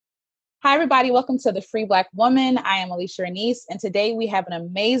Hi, everybody. Welcome to The Free Black Woman. I am Alicia Renese, and today we have an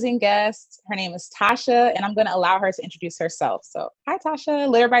amazing guest. Her name is Tasha, and I'm going to allow her to introduce herself. So, hi, Tasha.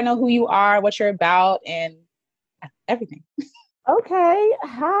 Let everybody know who you are, what you're about, and everything. Okay.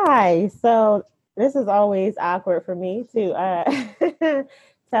 Hi. So this is always awkward for me to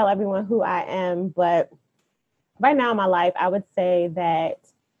tell everyone who I am. But right now in my life, I would say that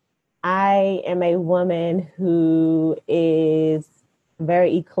I am a woman who is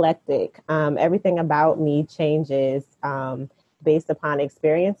very eclectic. Everything about me changes based upon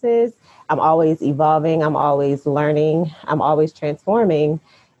experiences. I'm always evolving. I'm always learning. I'm always transforming.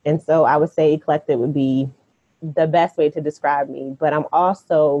 And so I would say eclectic would be the best way to describe me, but I'm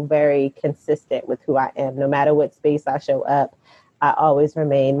also very consistent with who I am. No matter what space I show up, I always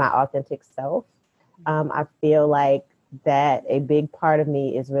remain my authentic self. I feel like that a big part of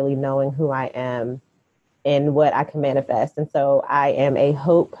me is really knowing who I am and what I can manifest. And so I am a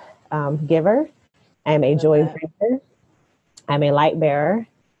hope giver. I am a joy bringer. I'm a light bearer.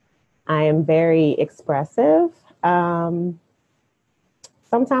 I am very expressive, sometimes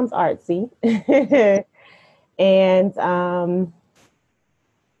artsy. And I'm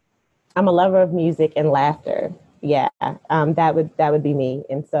a lover of music and laughter. Yeah, that would be me.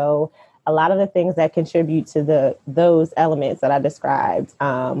 And so a lot of the things that contribute to those elements that I described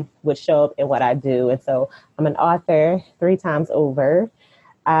would show up in what I do. And so I'm an author 3 times over.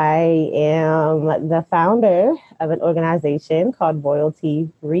 I am the founder of an organization called Royalty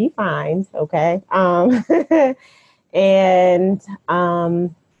Refined. Okay. And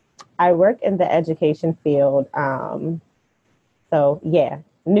I work in the education field. So yeah,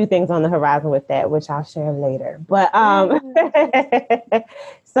 new things on the horizon with that, which I'll share later. But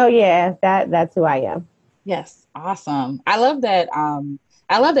so yeah, that's who I am. Yes, awesome. I love that.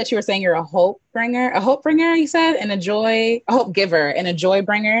 I love that you were saying you're a hope bringer, you said, and a hope giver and a joy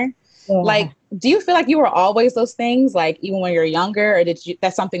bringer. Yeah. Like, do you feel like you were always those things, like even when you're younger, or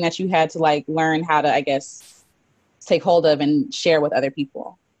that's something that you had to like learn how to, I guess, take hold of and share with other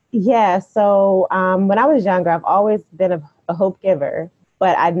people? Yeah. So when I was younger, I've always been a hope giver,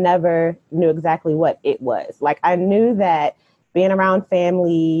 but I never knew exactly what it was. Like I knew that being around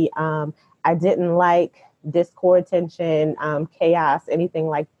family, I didn't like discord, tension, chaos, anything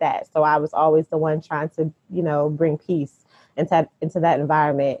like that. So I was always the one trying to, bring peace into that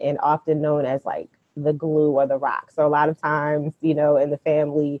environment, and often known as like the glue or the rock. So a lot of times, in the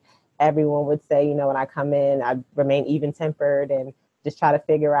family, everyone would say, when I come in, I remain even tempered and just try to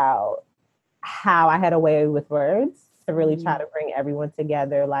figure out how I had a way with words to really try to bring everyone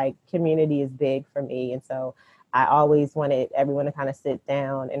together. Like community is big for me. And so I always wanted everyone to kind of sit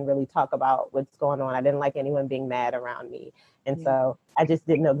down and really talk about what's going on. I didn't like anyone being mad around me. And so I just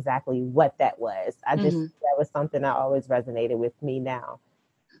didn't know exactly what that was. That was something that always resonated with me now.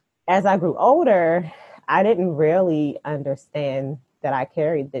 As I grew older, I didn't really understand that I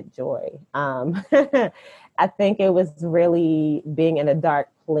carried that joy. I think it was really being in a dark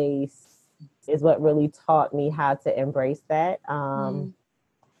place is what really taught me how to embrace that.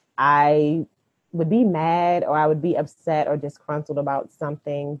 I would be mad or I would be upset or disgruntled about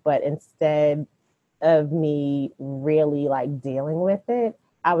something, but instead of me really like dealing with it,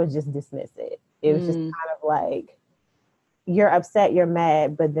 I would just dismiss it. It was just kind of like, you're upset, you're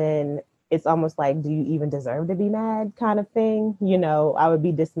mad, but then it's almost like, do you even deserve to be mad kind of thing? I would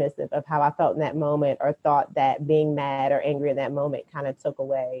be dismissive of how I felt in that moment or thought that being mad or angry in that moment kind of took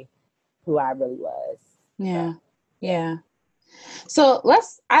away who I really was. Yeah. So, yeah. So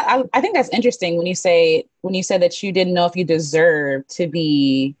I think that's interesting when you said that you didn't know if you deserved to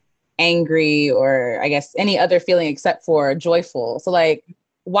be angry or I guess any other feeling except for joyful. So like,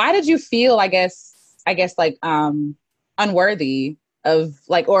 why did you feel, I guess like, unworthy of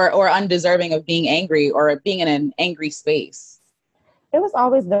like, or undeserving of being angry or being in an angry space? It was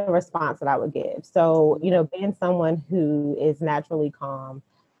always the response that I would give. So, being someone who is naturally calm,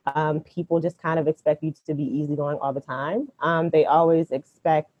 people just kind of expect you to be easygoing all the time. They always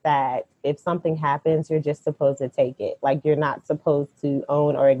expect that if something happens, you're just supposed to take it. Like you're not supposed to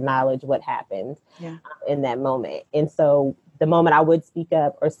own or acknowledge what happened in that moment. And so the moment I would speak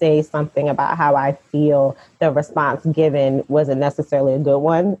up or say something about how I feel, the response given wasn't necessarily a good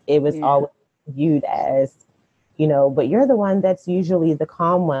one. It was always viewed as, but you're the one that's usually the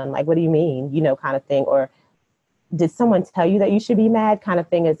calm one. Like, what do you mean? Kind of thing. Or did someone tell you that you should be mad kind of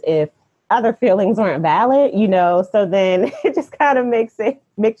thing, as if other feelings weren't valid, So then it just kind of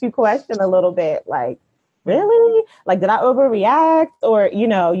makes you question a little bit, like, really? Like, did I overreact? Or, you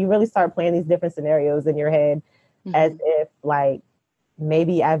really start playing these different scenarios in your head as if like,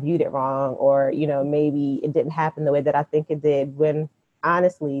 maybe I viewed it wrong, or, maybe it didn't happen the way that I think it did, when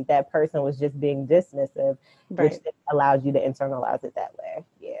honestly, that person was just being dismissive, which Right. allows you to internalize it that way.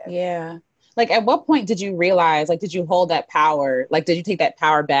 Yeah. Yeah. Like at what point did you realize, like, did you hold that power? Like, did you take that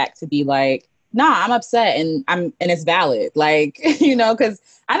power back to be like, nah, I'm upset and it's valid. Like, because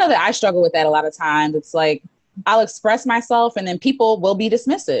I know that I struggle with that a lot of times. It's like I'll express myself and then people will be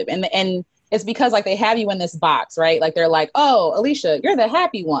dismissive. And it's because like they have you in this box, right? Like they're like, oh, Alicia, you're the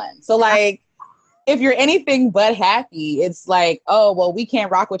happy one. So like if you're anything but happy, it's like, oh, well, we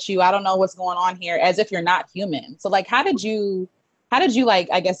can't rock with you. I don't know what's going on here, as if you're not human. So like how did you like,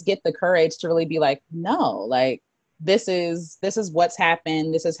 I guess, get the courage to really be like, no, like this is what's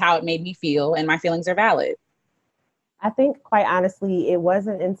happened. This is how it made me feel, and my feelings are valid. I think, quite honestly, it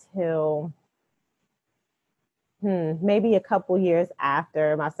wasn't until maybe a couple years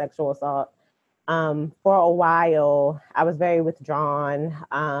after my sexual assault. For a while, I was very withdrawn.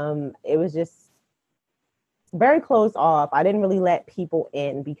 It was just very closed off. I didn't really let people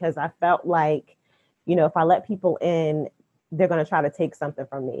in because I felt like, if I let people in, they're going to try to take something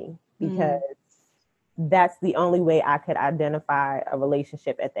from me because Mm, that's the only way I could identify a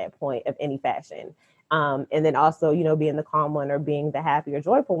relationship at that point of any fashion. And then also, being the calm one or being the happy or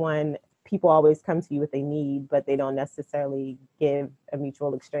joyful one, people always come to you with a need, but they don't necessarily give a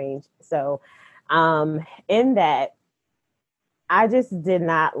mutual exchange. So, in that, I just did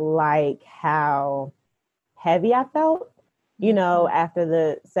not like how heavy I felt, mhm. after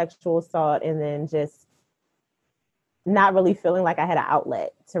the sexual assault, and then just not really feeling like I had an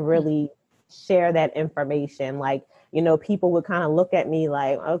outlet to really share that information. Like, people would kind of look at me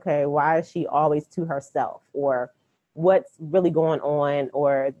like, okay, why is she always to herself? Or what's really going on?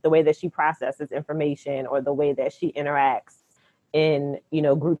 Or the way that she processes information or the way that she interacts in,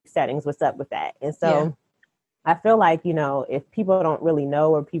 group settings. What's up with that? And Yeah. so I feel like, if people don't really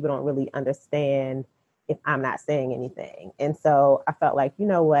know or people don't really understand if I'm not saying anything. And so I felt like,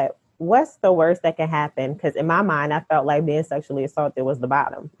 what's the worst that can happen? Because in my mind, I felt like being sexually assaulted was the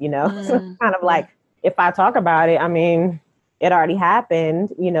bottom, So it's kind of Yeah. like, if I talk about it, I mean, it already happened,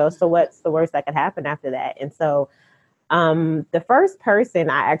 so what's the worst that could happen after that? And so the first person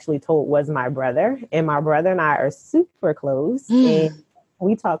I actually told was my brother, and my brother and I are super close, and Mm.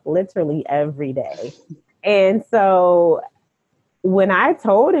 we talk literally every day. And so when I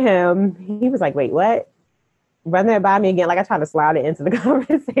told him, he was like, wait, what? Run that by me again. Like I tried to slide it into the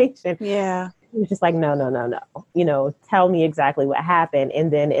conversation. Yeah. He was just like, no, no, no, no. Tell me exactly what happened.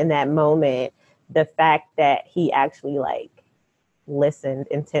 And then in that moment, the fact that he actually like listened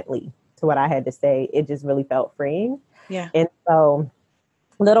intently to what I had to say, it just really felt freeing. Yeah. And so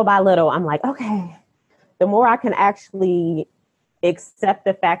little by little, I'm like, okay, the more I can actually accept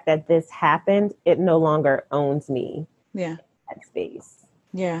the fact that this happened, it no longer owns me Yeah. in that space.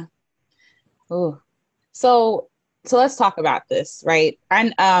 Yeah. Oh. So let's talk about this, right?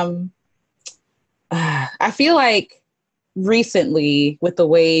 And I feel like recently with the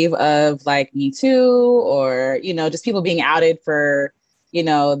wave of like Me Too or just people being outed for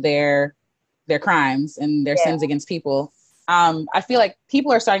their crimes and their Yeah. sins against people. I feel like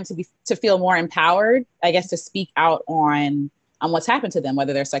people are starting to feel more empowered, I guess, to speak out on what's happened to them,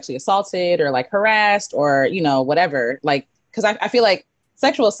 whether they're sexually assaulted or like harassed or whatever. Like, because I feel like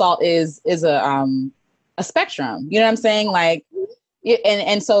sexual assault is a spectrum. You know what I'm saying? Like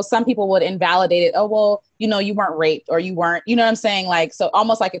and so some people would invalidate it. Oh well, you weren't raped or you weren't. You know what I'm saying? Like so,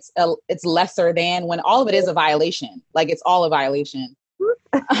 almost like it's lesser than when all of it is a violation. Like it's all a violation.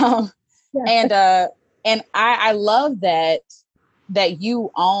 Um, Yeah. and I love that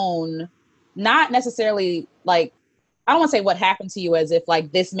you own not necessarily like I don't want to say what happened to you as if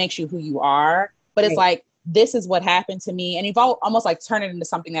like this makes you who you are, but it's Right. like this is what happened to me, and you've almost like turned it into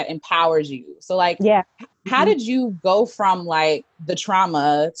something that empowers you. So like Yeah. how Mhm. did you go from like the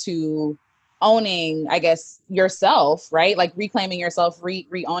trauma to owning, I guess, yourself, right? Like reclaiming yourself,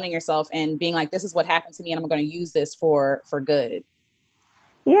 re-owning yourself and being like, this is what happened to me and I'm going to use this for good.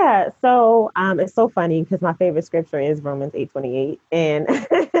 Yeah. So it's so funny because my favorite scripture is Romans 8:28. And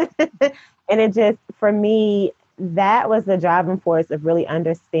and it just for me, that was the driving force of really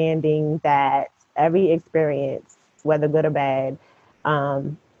understanding that every experience, whether good or bad,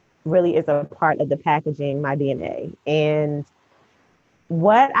 um, really is a part of the packaging, my DNA. And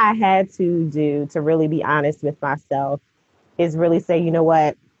what I had to do to really be honest with myself is really say, you know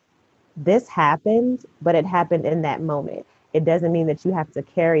what, this happened, but it happened in that moment. It doesn't mean that you have to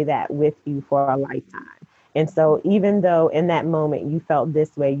carry that with you for a lifetime. And so, even though in that moment you felt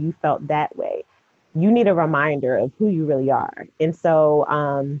this way, you felt that way, you need a reminder of who you really are. And so,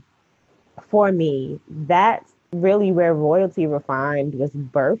 for me, that's really where Royalty Refined was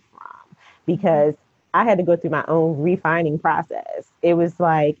birthed from. Mhm. Because I had to go through my own refining process. It was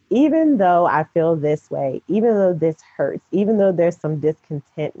like, even though I feel this way, even though this hurts, even though there's some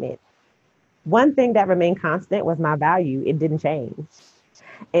discontentment, one thing that remained constant was my value. It didn't change.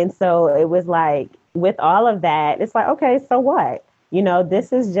 And so it was like, with all of that, it's like, okay, so what?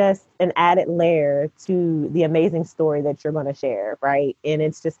 This is just an added layer to the amazing story that you're going to share, right? And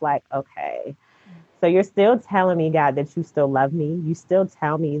it's just like, okay, so you're still telling me, God, that you still love me. You still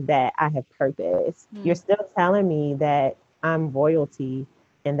tell me that I have purpose. You're Mm. still telling me that I'm royalty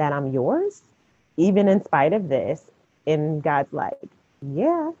and that I'm yours, even in spite of this. And God's like,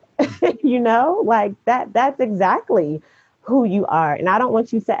 yeah, like that's exactly who you are. And I don't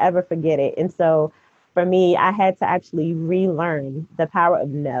want you to ever forget it. And so for me, I had to actually relearn the power of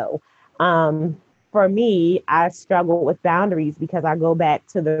no. Um, for me, I struggled with boundaries because I go back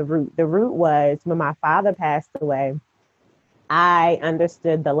to the root. The root was when my father passed away, I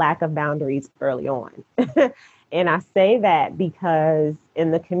understood the lack of boundaries early on. And I say that because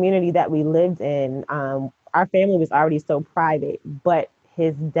in the community that we lived in, our family was already so private, but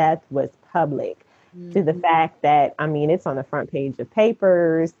his death was public to the fact that, I mean, it's on the front page of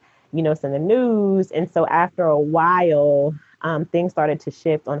papers, it's in the news. And so after a while, things started to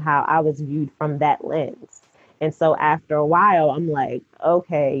shift on how I was viewed from that lens. And so after a while, I'm like,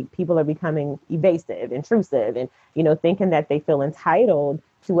 okay, people are becoming evasive, intrusive, and thinking that they feel entitled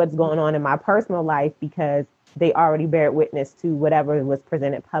to what's going on in my personal life because they already bear witness to whatever was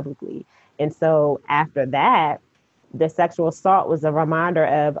presented publicly. And so after that, the sexual assault was a reminder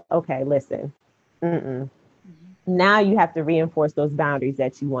of, okay, listen, mm-mm. Now you have to reinforce those boundaries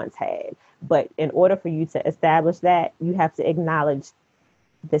that you once had. But in order for you to establish that, you have to acknowledge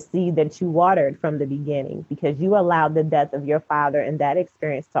the seed that you watered from the beginning because you allowed the death of your father and that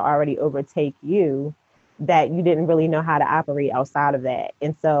experience to already overtake you, that you didn't really know how to operate outside of that.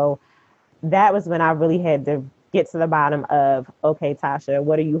 And so that was when I really had to get to the bottom of, okay, Tasha,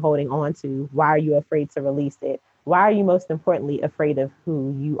 what are you holding on to? Why are you afraid to release it? Why are you most importantly afraid of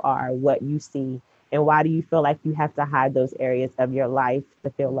who you are, what you see? And why do you feel like you have to hide those areas of your life to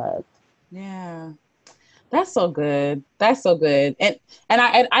feel loved? Yeah. That's so good. That's so good. And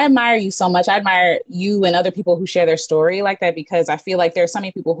I admire you so much. I admire you and other people who share their story like that because I feel like there's so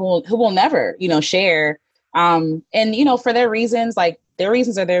many people who will never, share. And for their reasons, like their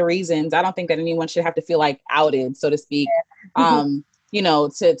reasons are their reasons. I don't think that anyone should have to feel like outed, so to speak. To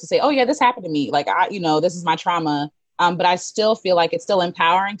say, oh yeah, this happened to me. Like this is my trauma. But I still feel like it's still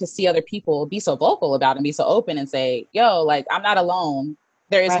empowering to see other people be so vocal about it and be so open and say, yo, like I'm not alone,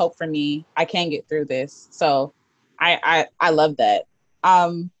 there is Right. hope for me. I can get through this. So I love that.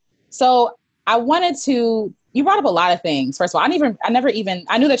 So I wanted to, you brought up a lot of things. First of all, I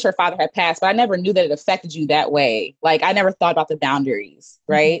knew that your father had passed, but I never knew that it affected you that way. Like I never thought about the boundaries.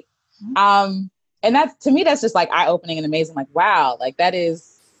 Right. Mm-hmm. And that's, to me, that's just like eye opening and amazing. Like, wow, like that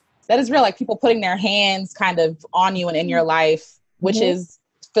is real. Like people putting their hands kind of on you and in your life, which Mm-hmm. is,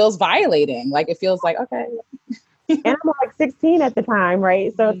 feels violating. Like it feels like, okay. And I'm like 16 at the time,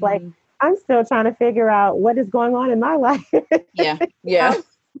 right? So it's like, Mm-hmm. I'm still trying to figure out what is going on in my life. Yeah. Yeah.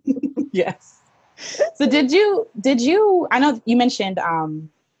 Yes. So did you I know you mentioned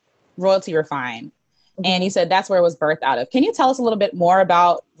Royalty Refined and you Mm-hmm. said that's where it was birthed out of. Can you tell us a little bit more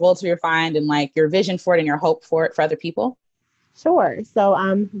about Royalty Refined and like your vision for it and your hope for it for other people? Sure. So,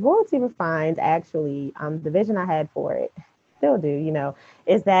 Royalty Refined, actually, the vision I had for it, still do,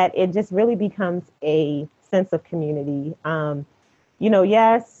 is that it just really becomes a sense of community.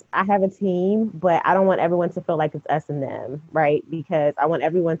 Yes, I have a team, but I don't want everyone to feel like it's us and them, right? Because I want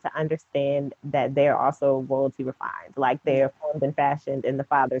everyone to understand that they're also royalty refined, like they're formed and fashioned in the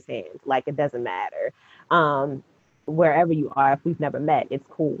Father's hand. Like it doesn't matter. Um, Wherever you are, if we've never met, it's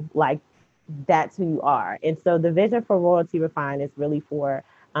cool. Like that's who you are. And so the vision for Royalty Refined is really for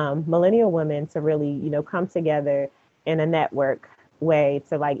millennial women to really, come together in a network way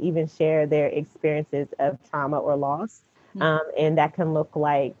to like even share their experiences of trauma or loss. And that can look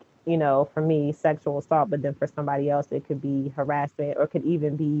like, for me, sexual assault, but then for somebody else, it could be harassment or it could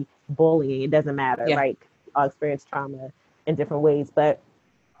even be bullying. It doesn't matter, Yeah. right? All experience trauma in different ways, but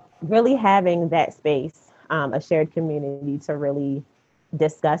really having that space, a shared community to really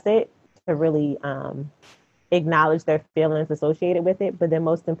discuss it, to really acknowledge their feelings associated with it, but then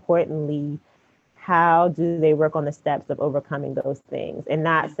most importantly, how do they work on the steps of overcoming those things and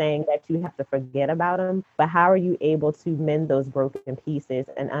not Yeah. saying that you have to forget about them, but how are you able to mend those broken pieces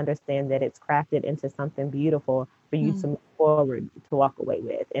and understand that it's crafted into something beautiful for you to Mm. move forward to walk away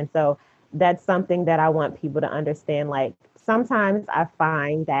with. And so that's something that I want people to understand. Like sometimes I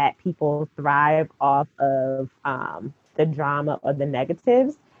find that people thrive off of the drama or the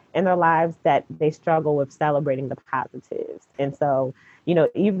negatives, in their lives that they struggle with celebrating the positives. And so,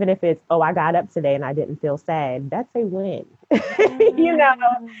 even if it's, oh, I got up today and I didn't feel sad, that's a win. you know,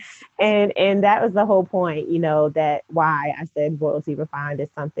 Yes. and that was the whole point, that why I said royalty refined is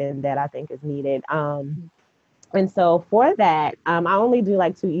something that I think is needed. And so for that, I only do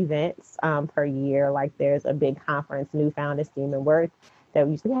like 2 events per year. Like there's a big conference, Newfound Esteem and Worth, that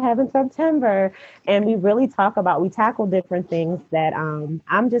we usually have in September. And we really we tackle different things that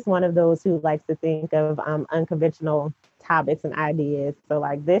I'm just one of those who likes to think of unconventional topics and ideas. So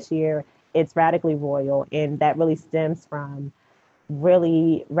like this year, it's Radically Royal. And that really stems from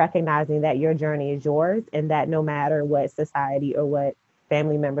really recognizing that your journey is yours and that no matter what society or what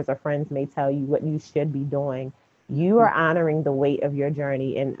family members or friends may tell you what you should be doing, you are honoring the weight of your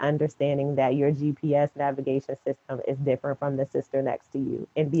journey and understanding that your GPS navigation system is different from the sister next to you,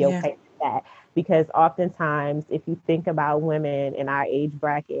 and be Yeah. okay with that. Because oftentimes, if you think about women in our age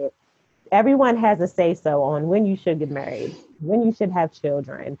bracket, everyone has a say so on when you should get married, when you should have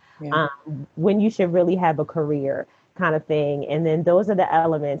children, Yeah. when you should really have a career, kind of thing. And then those are the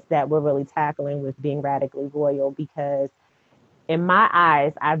elements that we're really tackling with being radically loyal. Because in my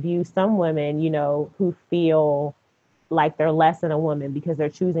eyes, I view some women, who feel like they're less than a woman because they're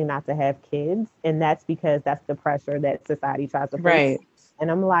choosing not to have kids. And that's because that's the pressure that society tries to place. Right. And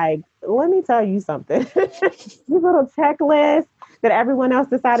I'm like, let me tell you something. These little checklists that everyone else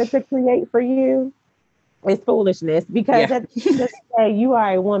decided to create for you is foolishness, because Yeah. at the end of the day, you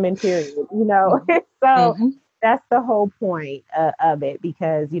are a woman, period. So Mm-hmm. that's the whole point of it.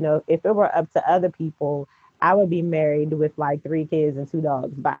 Because, if it were up to other people, I would be married with like 3 kids and 2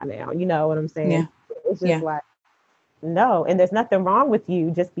 dogs by now. You know what I'm saying? Yeah. It's just Yeah. like, no. And there's nothing wrong with you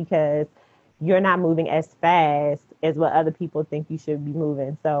just because you're not moving as fast as what other people think you should be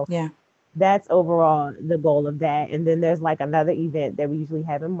moving. So Yeah. that's overall the goal of that. And then there's like another event that we usually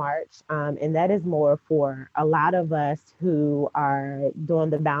have in March. And that is more for a lot of us who are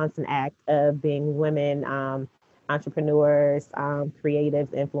doing the balancing act of being women, entrepreneurs, creatives,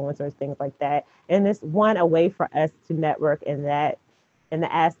 influencers, things like that. And it's one, a way for us to network in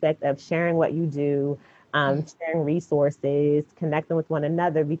the aspect of sharing what you do, sharing resources, connecting with one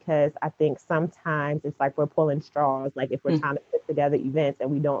another, because I think sometimes it's like we're pulling straws, like if we're Mm. trying to put together events and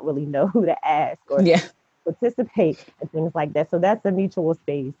we don't really know who to ask or Yeah. participate and things like that. So that's a mutual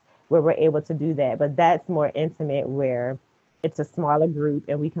space where we're able to do that. But that's more intimate, where it's a smaller group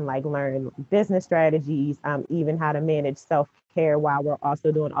and we can like learn business strategies, even how to manage self-care while we're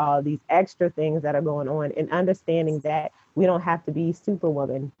also doing all of these extra things that are going on, and understanding that we don't have to be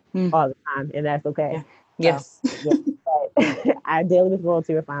superwoman Mm. all the time, and that's okay. Yeah. So Yes. yeah, but ideally with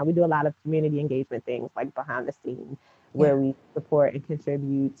Royalty Refined, we do a lot of community engagement things like behind the scenes, Yeah. where we support and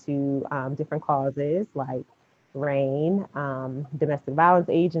contribute to different causes like RAIN, domestic violence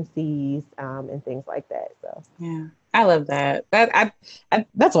agencies, and things like that. So Yeah. I love that.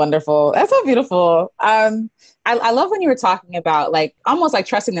 That's wonderful. That's so beautiful. I love when you were talking about like almost like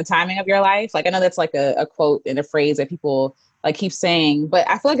trusting the timing of your life. Like I know that's like a quote and a phrase that people like keep saying, but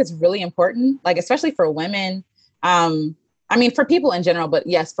I feel like it's really important, like especially for women. I mean, for people in general, but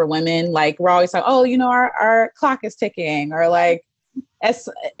yes, for women, like we're always like, oh, our clock is ticking, or like as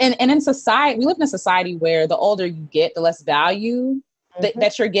and in society, we live in a society where the older you get, the less value mhm.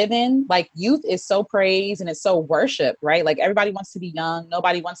 that you're given. Like youth is so praised and it's so worshiped, right? Like everybody wants to be young,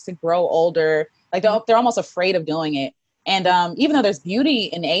 nobody wants to grow older. Like they're almost afraid of doing it. And even though there's beauty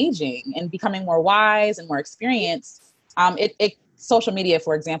in aging and becoming more wise and more experienced, it social media,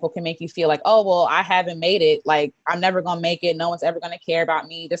 for example, can make you feel like, oh well, I haven't made it. Like I'm never gonna make it. No one's ever gonna care about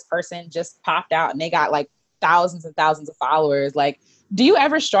me. This person just popped out and they got like thousands and thousands of followers. Like, do you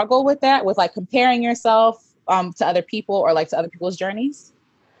ever struggle with that, with like comparing yourself to other people or like to other people's journeys?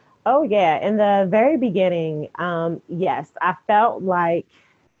 Oh yeah, in the very beginning, yes, I felt like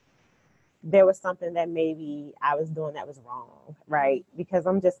there was something that maybe I was doing that was wrong, right? Because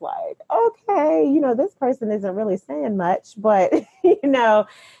I'm just like, okay, this person isn't really saying much, but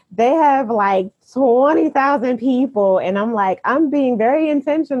they have like 20,000 people, and I'm like, I'm being very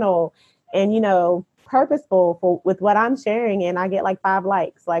intentional and purposeful with what I'm sharing, and I get like 5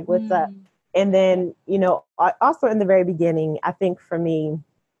 likes, like what's up? Mm. And then also in the very beginning, I think for me,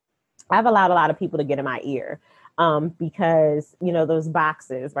 I've allowed a lot of people to get in my ear, because those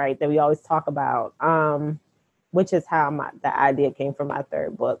boxes, right, that we always talk about, which is how the idea came from my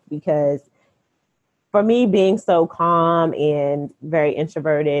third book. Because for me, being so calm and very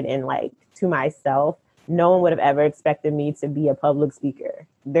introverted and like to myself, no one would have ever expected me to be a public speaker.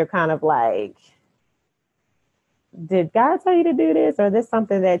 They're kind of like, did God tell you to do this, or is this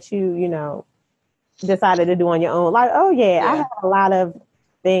something that you decided to do on your own? Like, oh yeah, I Yeah. have a lot of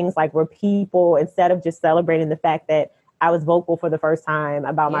things like where people, instead of just celebrating the fact that I was vocal for the first time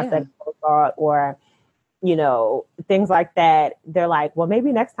about my Yeah. sexual thought, or things like that, they're like, well,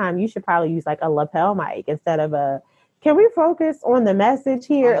 maybe next time you should probably use like a lapel mic instead of a, can we focus on the message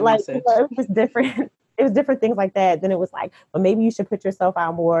On here? the Like, message. it was different. It was different things like that. Then it was like, well, maybe you should put yourself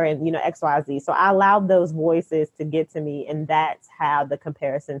out more and, X, Y, Z. So I allowed those voices to get to me. And that's how the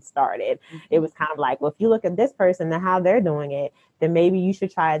comparison started. It was kind of like, well, if you look at this person and how they're doing it, then maybe you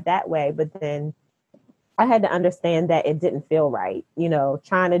should try it that way. But then I had to understand that it didn't feel right,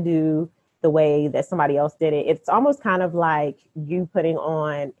 trying to do the way that somebody else did it. It's almost kind of like you putting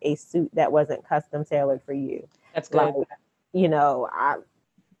on a suit that wasn't custom tailored for you. That's Like, good.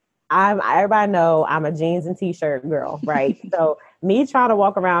 Everybody know I'm a jeans and t-shirt girl, right? So me trying to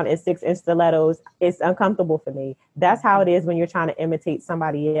walk around in 6-inch stilettos is uncomfortable for me. That's how it is when you're trying to imitate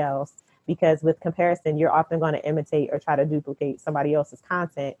somebody else, because with comparison, you're often going to imitate or try to duplicate somebody else's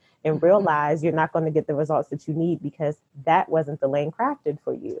content and realize you're not going to get the results that you need because that wasn't the lane crafted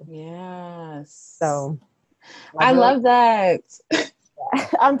for you. Yes. So I love that.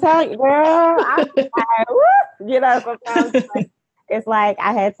 I'm telling you, girl, sometimes it's like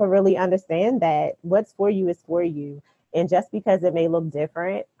I had to really understand that what's for you is for you. And just because it may look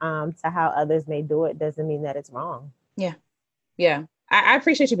different to how others may do it doesn't mean that it's wrong. Yeah. Yeah. I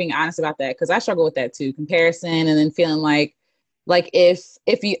appreciate you being honest about that, because I struggle with that too. Comparison, and then feeling like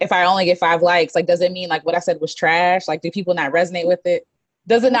if I only get 5 likes, like, does it mean like what I said was trash? Like, do people not resonate with it?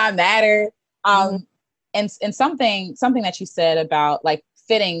 Does it not matter? And something that you said about like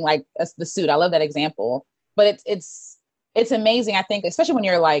fitting like the suit. I love that example. But it's amazing, I think, especially when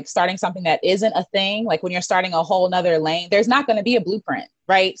you're like starting something that isn't a thing, like when you're starting a whole nother lane, there's not going to be a blueprint,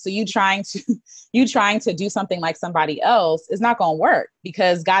 right? So you trying to do something like somebody else is not going to work,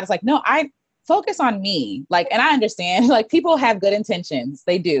 because God is like, no, I focus on me. Like, and I understand, like, people have good intentions.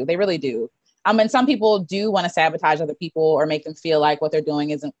 They do. They really do. And some people do want to sabotage other people or make them feel like what they're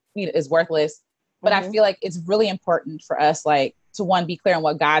doing is worthless. But I feel like it's really important for us, like, to one, be clear on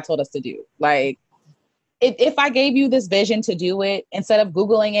what God told us to do. Like, if I gave you this vision to do it, instead of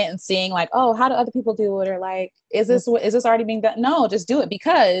Googling it and seeing like, oh, how do other people do it? Or like, is this already being done? No, just do it,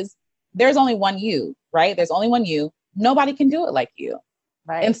 because there's only one you, right? There's only one you. Nobody can do it like you.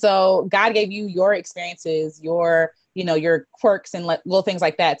 Right. And so God gave you your experiences, your quirks and little things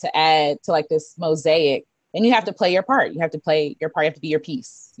like that to add to like this mosaic. And you have to play your part. You have to play your part. You have to be your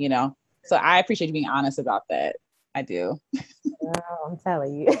piece, So I appreciate you being honest about that. I do. Oh, I'm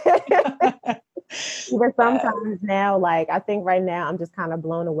telling you. But sometimes now, like, I think right now I'm just kind of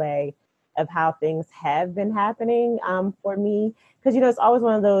blown away of how things have been happening for me. Because, it's always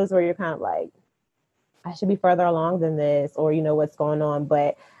one of those where you're kind of like, I should be further along than this, or, what's going on.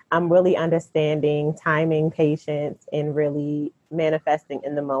 But I'm really understanding timing, patience, and really manifesting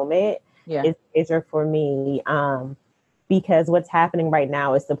in the moment is major for me. Because what's happening right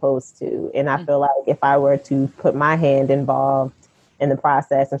now is supposed to. And I feel like if I were to put my hand involved in the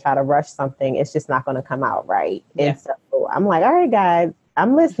process and try to rush something, it's just not going to come out right. Yeah. And so I'm like, all right, guys,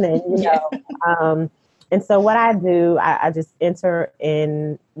 I'm listening, and so what I do, I just enter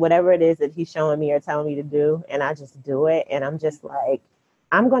in whatever it is that he's showing me or telling me to do, and I just do it. And I'm just like,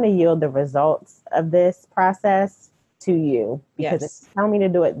 I'm going to yield the results of this process to you, because if you tell me to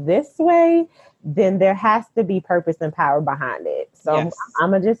do it this way, then there has to be purpose and power behind it. So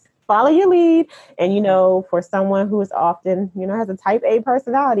I'm going to just follow your lead. And, for someone who is often, has a type A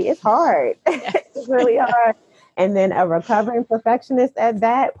personality, it's hard. It's really hard. And then a recovering perfectionist at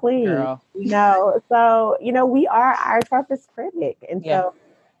that, please. Girl. So, we are our toughest critic. And so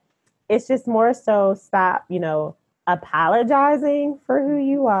it's just more so stop, apologizing for who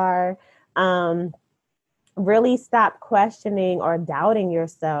you are. Really stop questioning or doubting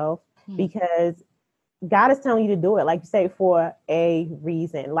yourself, because God is telling you to do it, like you say, for a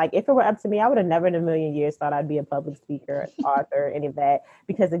reason. Like, if it were up to me, I would have never in a million years thought I'd be a public speaker, author, any of that.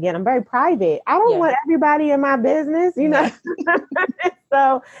 Because again, I'm very private. I don't want everybody in my business,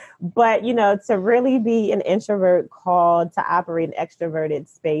 So, but, to really be an introvert called to operate in extroverted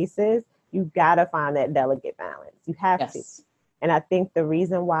spaces, you got to find that delicate balance. You have to. And I think the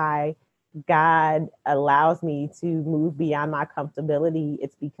reason why God allows me to move beyond my comfortability,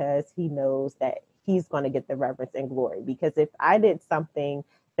 it's because he knows that he's going to get the reverence and glory. Because if I did something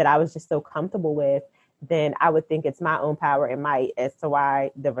that I was just so comfortable with, then I would think it's my own power and might as to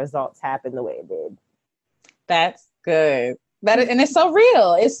why the results happened the way it did. That's good. And it's so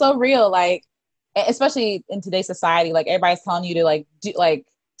real. It's so real. Like, especially in today's society, like, everybody's telling you to like do, like,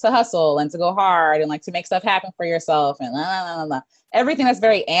 to hustle and to go hard and like to make stuff happen for yourself and everything that's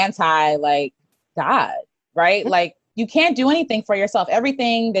very anti like God, right? Like, you can't do anything for yourself.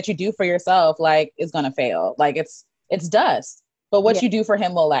 Everything that you do for yourself, like, is gonna fail. Like, it's dust. But what Yeah. you do for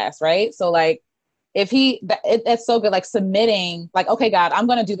him will last, right? So like, if it's so good, like submitting, like, okay, God, I'm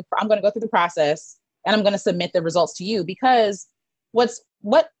gonna go through the process and I'm gonna submit the results to you, because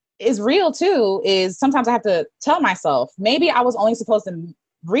what is real too is sometimes I have to tell myself, maybe I was only supposed to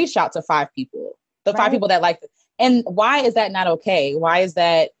reach out to 5 people, the 5 people that like it. And why is that not okay? Why is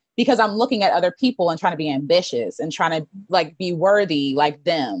that? Because I'm looking at other people and trying to be ambitious and trying to like be worthy like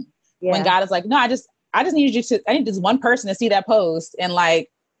them. When Yeah. God is like, no, I need this one person to see that post and like,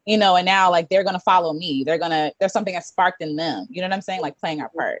 and now like they're gonna follow me. There's something that sparked in them. You know what I'm saying? Like playing our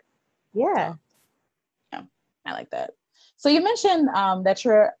part. Yeah. So yeah, I like that. So you mentioned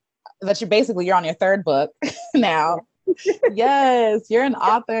you're on your third book now. Yes, you're an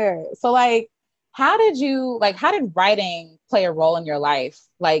author. So like, how did writing play a role in your life?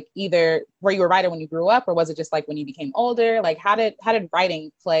 Like, either were you a writer when you grew up, or was it just like when you became older? Like, how did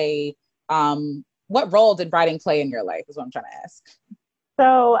writing play, what role did writing play in your life is what I'm trying to ask.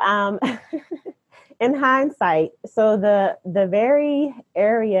 So, in hindsight, so the very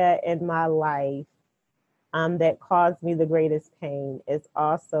area in my life that caused me the greatest pain is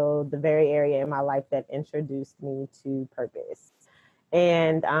also the very area in my life that introduced me to purpose.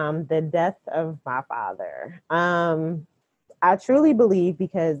 And the death of my father. I truly believe,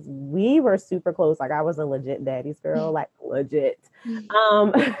 because we were super close. Like, I was a legit daddy's girl, like legit.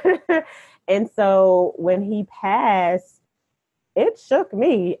 Um, and so when he passed, it shook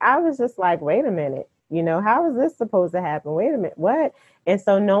me. I was just like, wait a minute, how is this supposed to happen? Wait a minute, what? And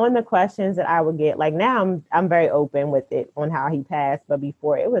so knowing the questions that I would get, like now I'm very open with it on how he passed, but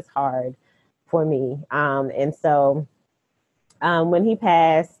before it was hard for me. And so when he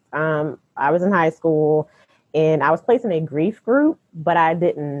passed, I was in high school and I was placed in a grief group, but I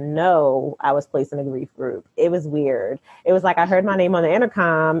didn't know I was placed in a grief group. It was weird. It was like I heard my name on the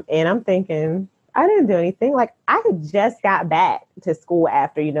intercom and I'm thinking, I didn't do anything. Like, I had just got back to school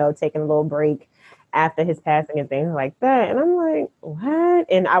after, taking a little break after his passing and things like that. And I'm like, what?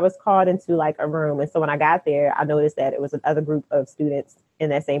 And I was called into like a room. And so when I got there, I noticed that it was another group of students in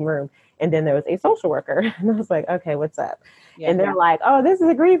that same room. And then there was a social worker. And I was like, okay, what's up? Yeah. And they're like, oh, this is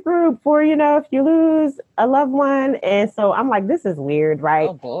a grief group for, if you lose a loved one. And so I'm like, this is weird, right?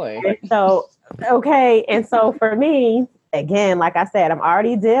 Oh boy. And so, okay. And so for me, again, like I said, I'm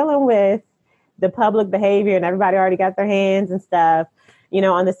already dealing with the public behavior and everybody already got their hands and stuff,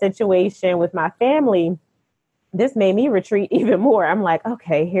 on the situation with my family. This made me retreat even more. I'm like,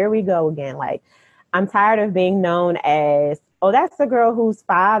 okay, here we go again. Like, I'm tired of being known as, oh, that's the girl whose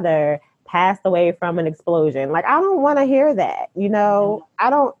father passed away from an explosion. Like, I don't want to hear that, I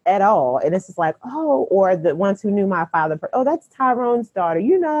don't at all. And it's just like, oh, or the ones who knew my father, oh, that's Tyrone's daughter,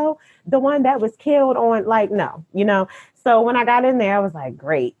 the one that was killed on, like, no, So when I got in there, I was like,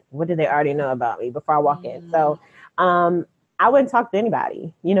 great. What did they already know about me before I walk in? So I wouldn't talk to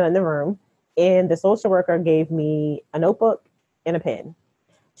anybody, in the room. And the social worker gave me a notebook and a pen.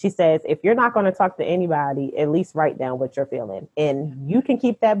 She says, if you're not going to talk to anybody, at least write down what you're feeling. And you can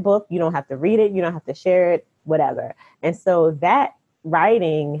keep that book. You don't have to read it. You don't have to share it, whatever. And so that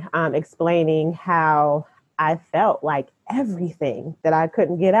writing, explaining how I felt, like everything that I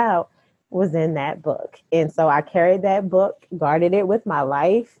couldn't get out was in that book. And so I carried that book, guarded it with my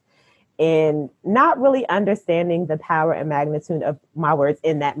life, and not really understanding the power and magnitude of my words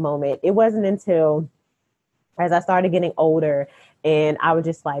in that moment. It wasn't until as I started getting older and I would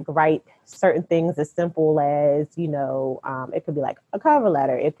just like write certain things as simple as, it could be like a cover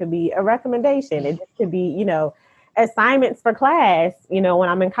letter. It could be a recommendation. It could be, assignments for class, when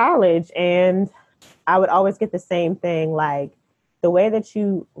I'm in college. And I would always get the same thing. Like, the way that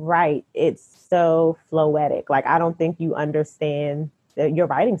you write, it's so floetic. Like, I don't think you understand your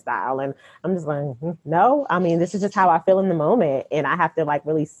writing style. And I'm just like, no, I mean, this is just how I feel in the moment. And I have to like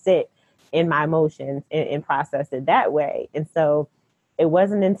really sit in my emotions and process it that way. And so it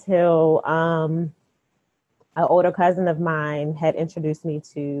wasn't until an older cousin of mine had introduced me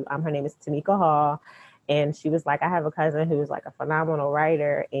to, her name is Tamika Hall. And she was like, I have a cousin who's like a phenomenal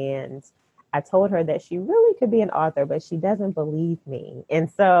writer. And I told her that she really could be an author, but she doesn't believe me. And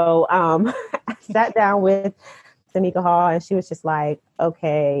so I sat down with Tamika Hall and she was just like,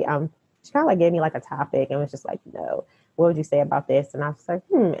 okay, she kind of like gave me like a topic and was just like, what would you say about this? And I was like,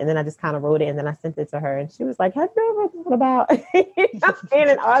 And then I just kind of wrote it and then I sent it to her and she was like, have you ever thought about being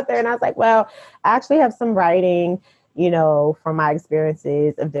an author? And I was like, well, I actually have some writing, from my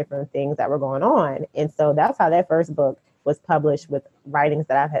experiences of different things that were going on. And so that's how that first book was published, with writings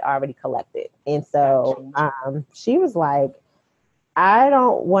that I had already collected. And so she was like, I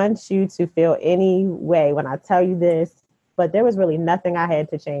don't want you to feel any way when I tell you this, but there was really nothing I had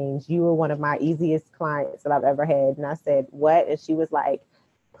to change. You were one of my easiest clients that I've ever had. And I said, what? And she was like,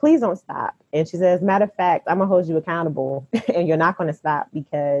 please don't stop. And she says, matter of fact, I'm going to hold you accountable and you're not going to stop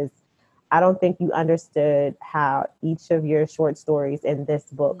because I don't think you understood how each of your short stories in this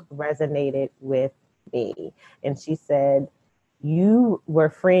book resonated with me. And she said, you were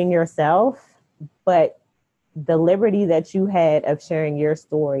freeing yourself, but the liberty that you had of sharing your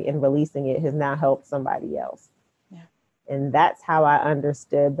story and releasing it has now helped somebody else. Yeah. And that's how I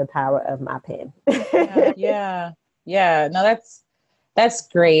understood the power of my pen. Yeah. No, that's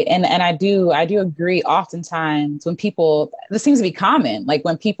great. And I do agree oftentimes when people, this seems to be common, like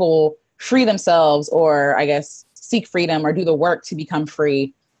when people free themselves or I guess seek freedom or do the work to become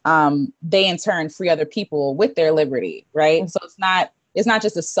free, they in turn free other people with their liberty, right? So it's not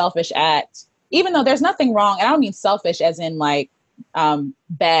just a selfish act, even though there's nothing wrong. And I don't mean selfish as in like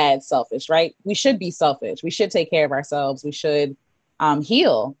bad selfish, right? We should be selfish. We should take care of ourselves. We should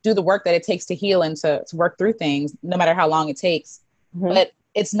heal, do the work that it takes to heal and to work through things, no matter how long it takes. Mm-hmm. But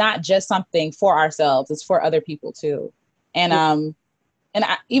it's not just something for ourselves; it's for other people too. And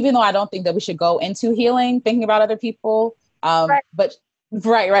even though I don't think that we should go into healing thinking about other people, Right. but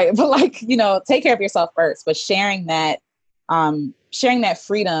right, but like take care of yourself first. But sharing that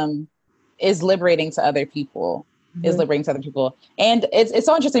freedom is liberating to other people. Is Mm-hmm. liberating to other people, and it's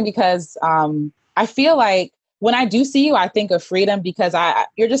so interesting because I feel like when I do see you, I think of freedom because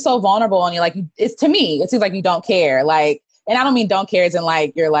you're just so vulnerable and you're like, it's to me, it seems like you don't care. Like, and I don't mean don't care as in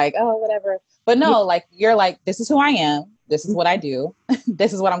like, you're like, oh, whatever. But Yeah. no, like, you're like, this is who I am. This is what I do.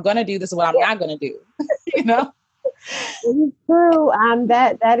 This is what I'm going to do. This is what I'm not going to do. you know? It's true.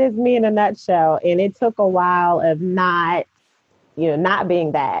 That is me in a nutshell. And it took a while of not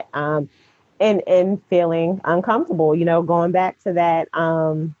being that, and feeling uncomfortable, going back to that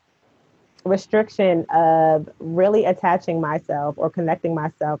restriction of really attaching myself or connecting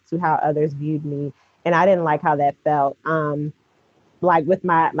myself to how others viewed me. And I didn't like how that felt. Like with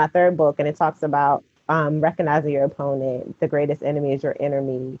my third book, and it talks about recognizing your opponent, the greatest enemy is your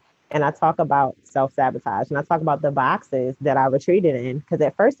enemy. And I talk about self sabotage and I talk about the boxes that I retreated in because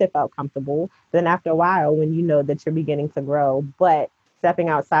at first it felt comfortable. Then after a while, when you know that you're beginning to grow, but stepping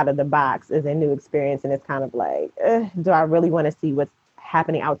outside of the box is a new experience. And it's kind of like, do I really want to see what's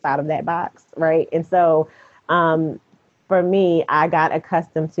happening outside of that box? Right. And so, um, for me, I got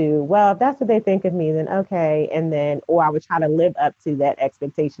accustomed to, well, if that's what they think of me, then okay. And then, or I would try to live up to that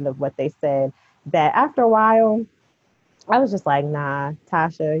expectation of what they said. That after a while, I was just like, nah,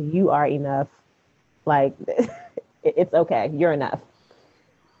 Tasha, you are enough. Like, it's okay. You're enough.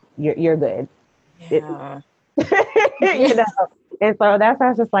 You're good. It, Yeah. you know. And so that's why I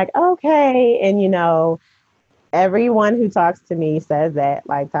was just like, okay. And everyone who talks to me says that,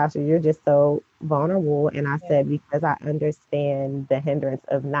 like, Tasha, you're just so vulnerable. And I Yeah. said, because I understand the hindrance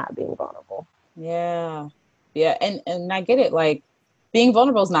of not being vulnerable. Yeah. Yeah. And I get it. Like being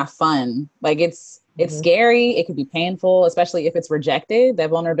vulnerable is not fun. Like it's Mm-hmm. scary. It could be painful, especially if it's rejected, that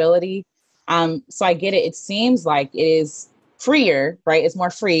vulnerability. So I get it. It seems like it is freer, right? It's more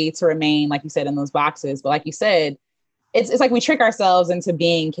free to remain, like you said, in those boxes. But like you said, it's like we trick ourselves into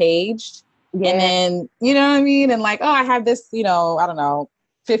being caged. And Yeah. then, you know what I mean? And like, oh, I have this, I don't know,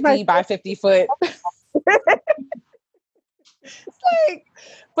 50 by 50 foot like,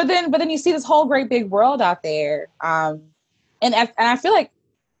 but then you see this whole great big world out there. And I feel like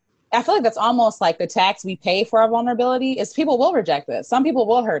that's almost like the tax we pay for our vulnerability is people will reject us. Some people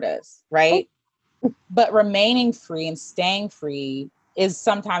will hurt us, right? But remaining free and staying free is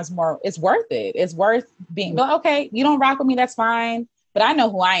sometimes more, it's worth it. It's worth being, well, okay, you don't rock with me, that's fine. But I know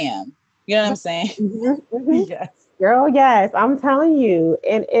who I am. You know what I'm saying? Mm-hmm. Yes. Girl, yes, I'm telling you.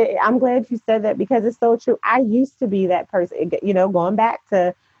 And I'm glad you said that because it's so true. I used to be that person, going back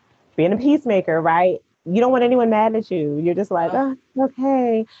to being a peacemaker, right? You don't want anyone mad at you. You're just like, Uh, oh,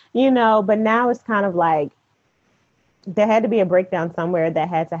 okay, but now it's kind of like there had to be a breakdown somewhere that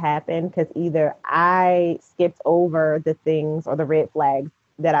had to happen because either I skipped over the things or the red flags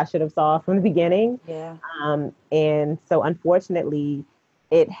that I should have saw from the beginning. yeah. And so unfortunately,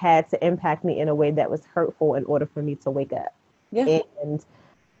 it had to impact me in a way that was hurtful in order for me to wake up. Yeah. And,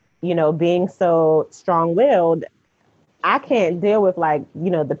 being so strong willed, I can't deal with like,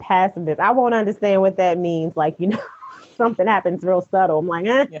 the passiveness. I won't understand what that means. Like, something happens real subtle. I'm like,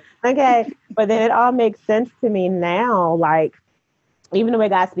 Yeah. okay. But then it all makes sense to me now. Like, even the way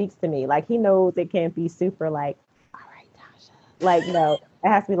God speaks to me, like he knows it can't be super like, all right, Tasha. Like, no, it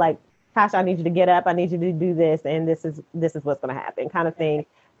has to be like, Tasha, I need you to get up. I need you to do this, and this is what's gonna happen, kind of thing.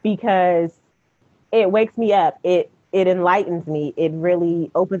 Because it wakes me up. It it enlightens me. It really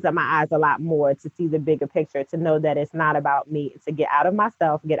opens up my eyes a lot more to see the bigger picture, to know that it's not about me, to get out of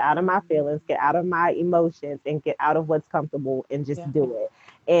myself, get out of my feelings, get out of my emotions, and get out of what's comfortable and just Yeah. do it.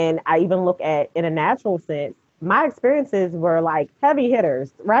 And I even look at, in a natural sense, my experiences were like heavy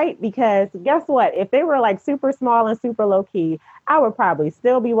hitters, right? Because guess what? If they were like super small and super low key, I would probably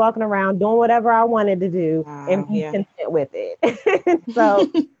still be walking around doing whatever I wanted to do and be Yeah. content with it.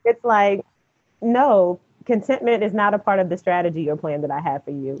 So it's like, no, contentment is not a part of the strategy or plan that I have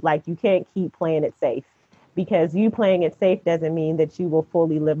for you. Like, you can't keep playing it safe, because you playing it safe doesn't mean that you will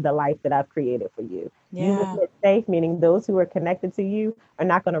fully live the life that I've created for you. You live Yeah. it safe, meaning those who are connected to you are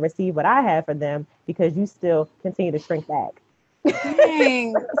not going to receive what I have for them, because you still continue to shrink back.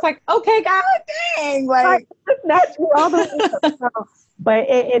 Dang. It's like, okay, God, dang. Like, Like, it's not true all the way. So, but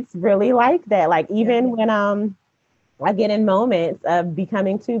it's really like that. Like, yeah. even when I get in moments of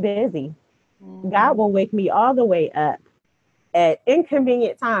becoming too busy, God Mhm. will wake me all the way up at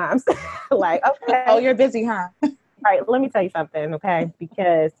inconvenient times. Like, Oh, okay, you're busy, huh? all right, let me tell you something, okay?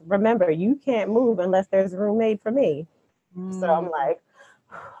 Because remember, you can't move unless there's room made for me. So I'm Mm. like,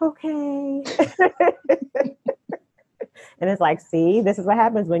 okay. And it's like, see, this is what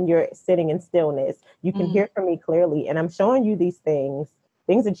happens when you're sitting in stillness. You can Mm. hear from me clearly. And I'm showing you these things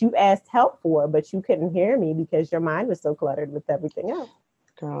that you asked help for, but you couldn't hear me because your mind was so cluttered with everything else.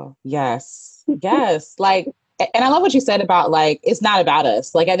 Girl, yes. Yes. Like, and I love what you said about like, it's not about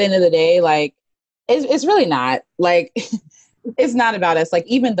us. Like, at the end of the day, like, it's really not. Like, it's not about us. Like,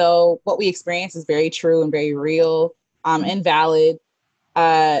 even though what we experience is very true and very real, and valid,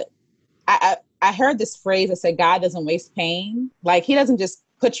 uh, I heard this phrase that said God doesn't waste pain. Like, he doesn't just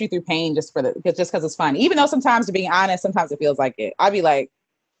put you through pain just because it's fun. Even though sometimes, to be honest, sometimes it feels like it. I'd be like,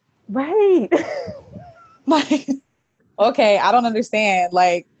 Right. like, okay, I don't understand.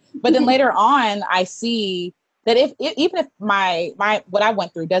 Like, but then later on, I see that if even if my what I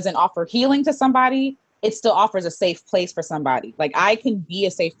went through doesn't offer healing to somebody, it still offers a safe place for somebody. Like, I can be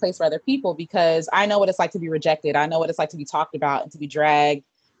a safe place for other people because I know what it's like to be rejected. I know what it's like to be talked about and to be dragged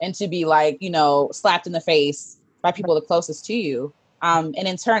and to be like, slapped in the face by people the closest to you. And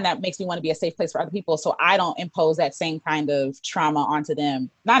in turn, that makes me want to be a safe place for other people. So I don't impose that same kind of trauma onto them,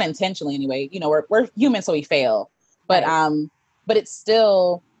 not intentionally anyway. We're human, so we fail. But Right. but it's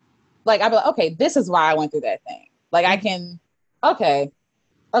still like, I'd be like, okay, this is why I went through that thing. Like, I Mhm. can, okay,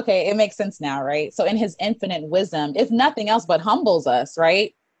 okay, it makes sense now, right? So in his infinite wisdom, if nothing else but humbles us,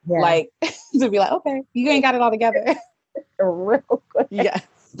 right? Yeah. Like, to be like, okay, you ain't got it all together. Real quick. Yes.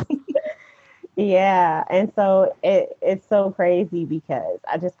 Yeah. And so it's so crazy because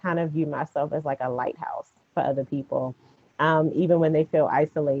I just kind of view myself as like a lighthouse for other people. Even when they feel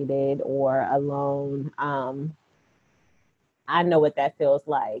isolated or alone. I know what that feels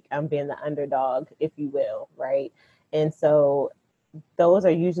like. I'm being the underdog, if you will, right? And so those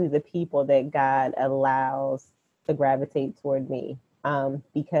are usually the people that God allows to gravitate toward me,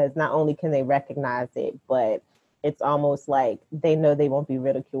 because not only can they recognize it, but it's almost like they know they won't be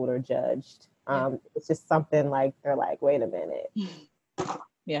ridiculed or judged. Yeah. It's just something like, they're like, wait a minute,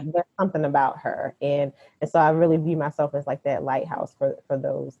 Yeah. there's something about her. And so I really view myself as like that lighthouse for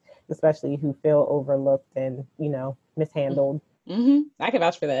those, especially who feel overlooked and, mishandled. I can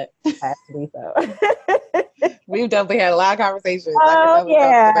vouch for that. Actually, so. We've definitely had a lot of conversations. I can Oh definitely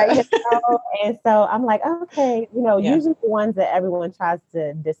vouch for yeah, that. and so I'm like, okay, Yeah. usually the ones that everyone tries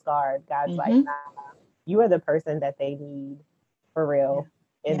to discard, God's like, Mm-hmm. nah, you are the person that they need for Yeah. real.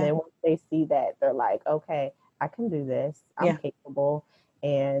 And Yeah. then once they see that, they're like, okay, I can do this. I'm Yeah. capable.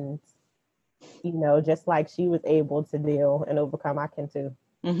 And just like she was able to deal and overcome, I can too.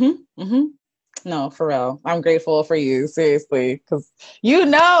 Mm-hmm. Mm-hmm. No, for real. I'm grateful for you, seriously, because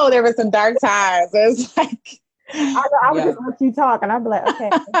there were some dark times. It's like, I would yeah. just let you talk, and I'd be like,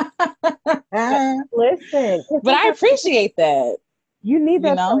 okay, listen, because But I sometimes appreciate that, you need you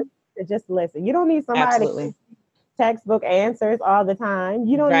that know? person to just listen. You don't need somebody Absolutely. textbook answers all the time.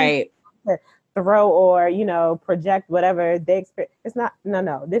 You don't need Right. to throw or project whatever they expect. It's not. No,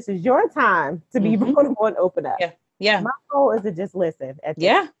 no. This is your time to be Mm-hmm. vulnerable and open up. Yeah. Yeah. My goal is to just listen at this.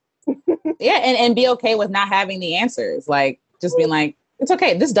 Yeah. Yeah. And be okay with not having the answers. Like, just being like, it's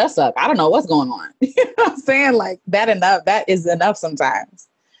okay. This does suck. I don't know what's going on. You know what I'm saying? Like, that is enough sometimes.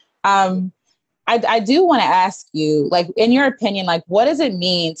 Um, I do want to ask you, like, in your opinion, like, what does it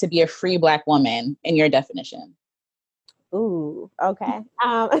mean to be a free Black woman in your definition? Ooh, okay.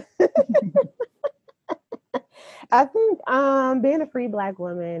 I think being a free Black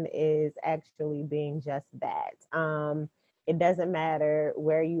woman is actually being just that. It doesn't matter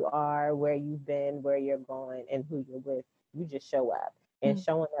where you are, where you've been, where you're going, and who you're with. You just show up, and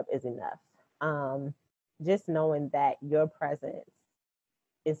showing up is enough. Um, just knowing that your presence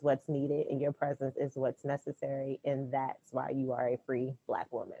is what's needed and your presence is what's necessary. And that's why you are a free Black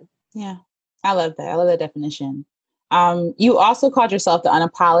woman. Yeah. I love that. I love that definition. You also called yourself the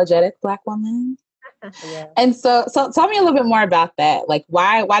unapologetic Black woman. Yeah. And so tell me a little bit more about that. Like,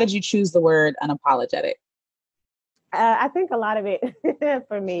 why did you choose the word unapologetic? I think a lot of it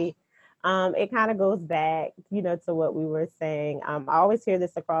for me, it kind of goes back, to what we were saying. I always hear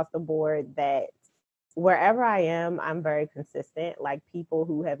this across the board that wherever I am, I'm very consistent. Like people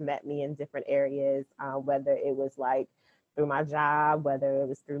who have met me in different areas, whether it was like through my job, whether it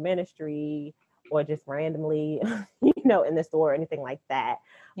was through ministry, or just randomly, in the store or anything like that.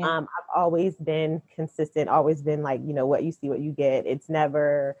 Yeah. I've always been consistent, always been like, what you see, what you get. It's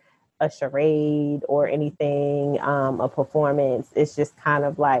never a charade or anything, a performance. It's just kind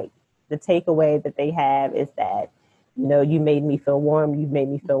of like the takeaway that they have is that, you made me feel warm, you've made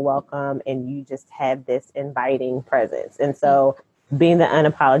me feel welcome, and you just have this inviting presence. And so being the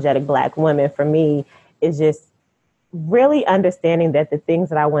unapologetic Black woman for me is just really understanding that the things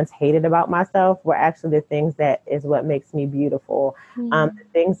that I once hated about myself were actually the things that is what makes me beautiful. The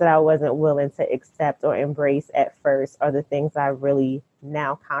things that I wasn't willing to accept or embrace at first are the things I really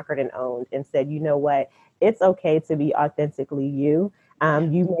now conquered and owned and said, you know what, it's okay to be authentically you.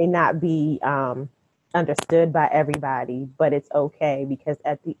 You may not be understood by everybody, but it's okay because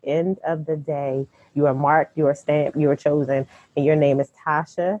at the end of the day, you are marked, you are stamped, you are chosen, and your name is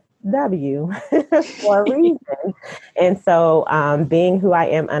Tasha W for a reason. And so being who I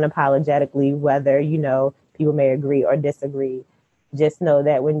am unapologetically, whether, people may agree or disagree, just know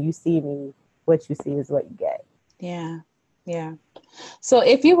that when you see me, what you see is what you get. Yeah. Yeah. So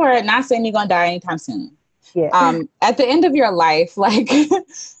if you were not saying you're going to die anytime soon, at the end of your life, like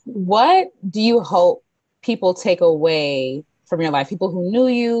what do you hope people take away from your life? People who knew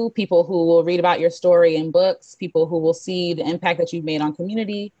you, people who will read about your story in books, people who will see the impact that you've made on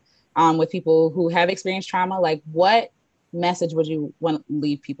community, with people who have experienced trauma. Like what message would you want to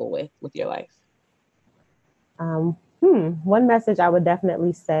leave people with your life? One message I would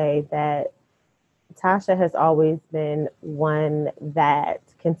definitely say that Tasha has always been one that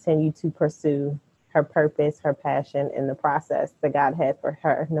continued to pursue her purpose, her passion in the process that God had for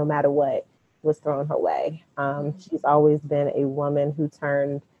her, no matter what was thrown her way. She's always been a woman who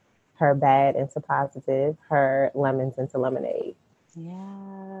turned her bad into positive, her lemons into lemonade.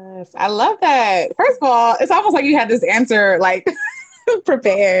 Yes, I love that. First of all, it's almost like you had this answer like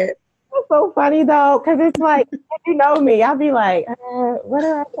prepared. It's so funny though, because it's like, if you know me, I'll be like, what do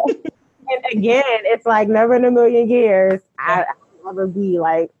I say? And again, it's like never in a million years I'll ever be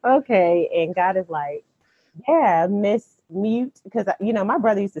like, okay. And God is like, yeah, Miss Mute, because my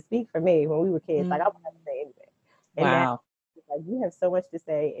brother used to speak for me when we were kids. Like I wouldn't have to say anything. And now like you have so much to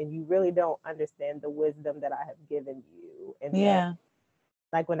say and you really don't understand the wisdom that I have given you. And so,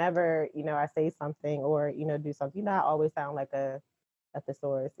 like whenever, I say something or, do something, I always sound like a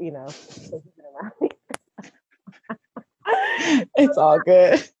thesaurus, It's all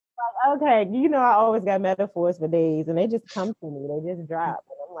good. Like, okay, I always got metaphors for days and they just come to me. They just drop.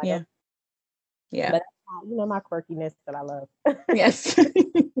 And I'm like, yeah. Okay. Yeah. But my quirkiness that I love. Yes.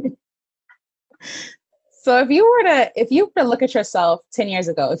 So if you were to look at yourself 10 years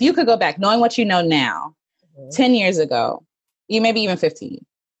ago, if you could go back, knowing what you know now, 10 years ago, you maybe even 15,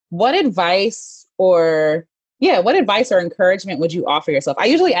 what advice or encouragement would you offer yourself? I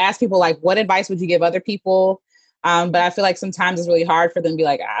usually ask people like, what advice would you give other people? But I feel like sometimes it's really hard for them to be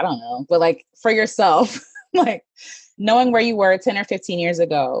like, I don't know. But like for yourself, like knowing where you were 10 or 15 years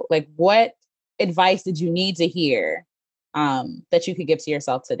ago, like what advice did you need to hear that you could give to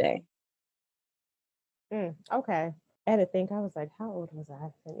yourself today? Okay. I had to think. I was like, how old was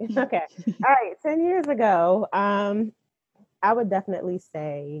I? Okay. All right. 10 years ago, I would definitely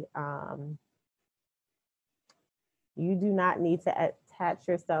say you do not need to attach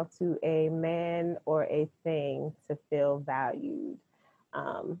yourself to a man or a thing to feel valued.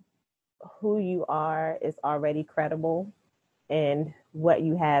 Who you are is already credible and what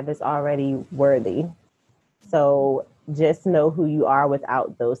you have is already worthy. So just know who you are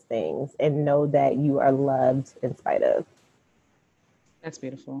without those things and know that you are loved in spite of. That's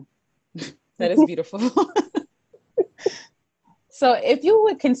beautiful. That is beautiful. So if you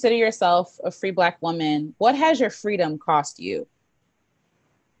would consider yourself a free Black woman, what has your freedom cost you?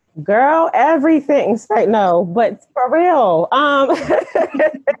 Girl, everything. No, but for real.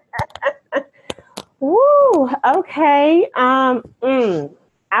 Woo, okay.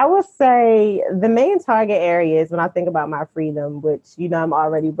 I would say the main target areas when I think about my freedom, which I'm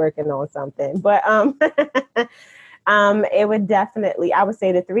already working on something, but It would definitely, I would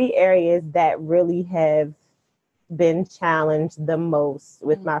say the three areas that really have been challenged the most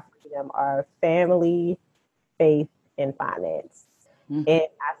with my freedom are family, faith, and finance. Mm-hmm. And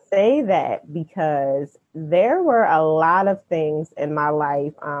I say that because there were a lot of things in my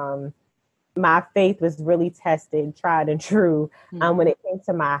life. My faith was really tested, tried and true. When it came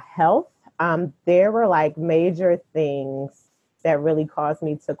to my health, there were like major things that really caused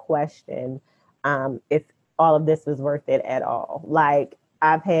me to question if all of this was worth it at all. Like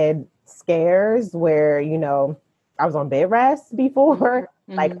I've had scares where, I was on bed rest before,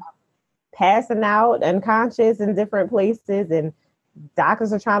 like passing out unconscious in different places, and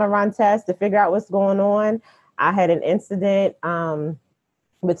doctors are trying to run tests to figure out what's going on. I had an incident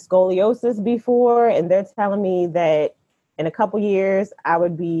with scoliosis before, and they're telling me that in a couple years I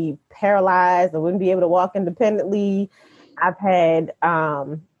would be paralyzed. I wouldn't be able to walk independently. I've had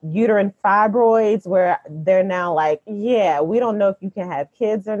uterine fibroids where they're now like, yeah, we don't know if you can have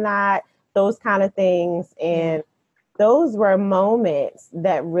kids or not, those kind of things. And those were moments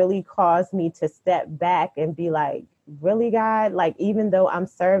that really caused me to step back and be like, really, God, like, even though I'm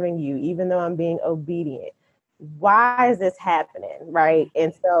serving you, even though I'm being obedient, why is this happening? Right.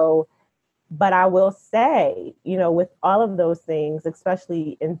 And so, but I will say, with all of those things,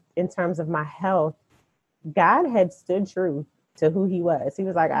 especially in terms of my health, God had stood true to who he was. He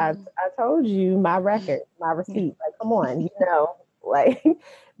was like, I told you my record, my receipt. Like, come on, like,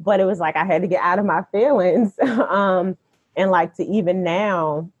 but it was like I had to get out of my feelings. And like to even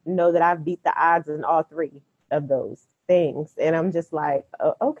now know that I've beat the odds in all three of those things. And I'm just like,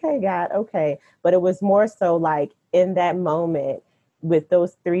 oh, okay, God, okay. But it was more so like in that moment with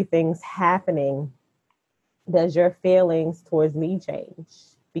those three things happening, does your feelings towards me change?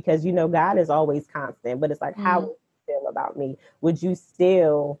 Because God is always constant, but it's like, how would you feel about me? Would you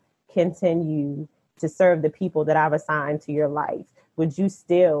still continue to serve the people that I've assigned to your life? Would you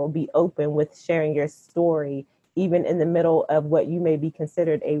still be open with sharing your story, even in the middle of what you may be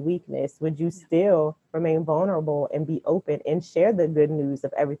considered a weakness? Would you still remain vulnerable and be open and share the good news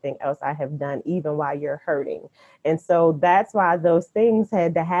of everything else I have done, even while you're hurting? And so that's why those things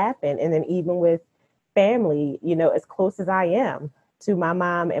had to happen. And then even with family, as close as I am to my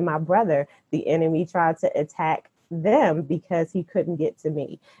mom and my brother, the enemy tried to attack them because he couldn't get to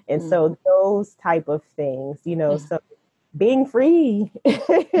me. And so those type of things, so being free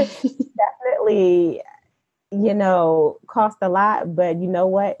definitely, cost a lot, but you know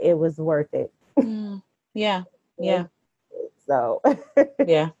what? It was worth it. Yeah. Yeah. So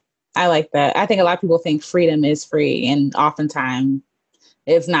yeah, I like that. I think a lot of people think freedom is free, and oftentimes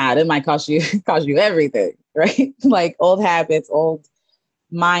it's not. It might cost you cost you everything, right? Like old habits, old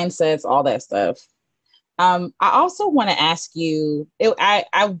mindsets, all that stuff. I also want to ask you.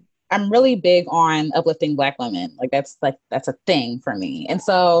 I'm really big on uplifting Black women. That's a thing for me, and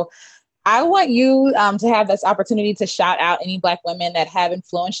so I want you to have this opportunity to shout out any Black women that have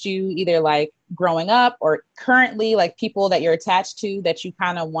influenced you, either like growing up or currently, like people that you're attached to that you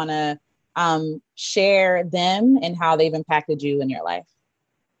kind of want to share them and how they've impacted you in your life.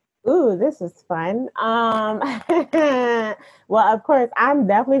 Ooh, this is fun. Well, of course, I'm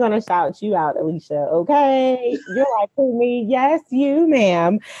definitely going to shout you out, Alicia. Okay. You're like, who, me? Yes, you,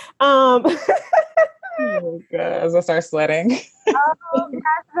 ma'am. Oh, God, as I start sweating.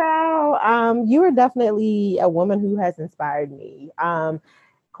 You are definitely a woman who has inspired me.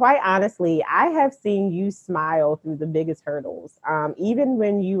 Quite honestly, I have seen you smile through the biggest hurdles. Even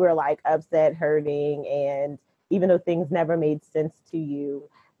when you were like upset, hurting, and even though things never made sense to you,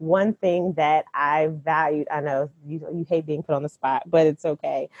 one thing that I valued, I know you hate being put on the spot, but it's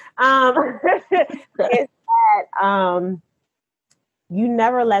okay. Is that you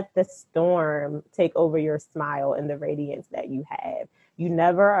never let the storm take over your smile and the radiance that you have. You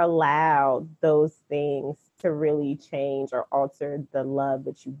never allowed those things to really change or alter the love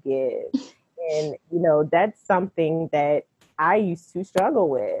that you give. And, that's something that I used to struggle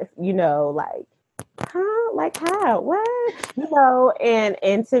with, like, huh? Like how? What?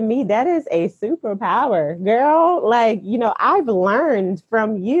 And to me, that is a superpower, girl. Like, I've learned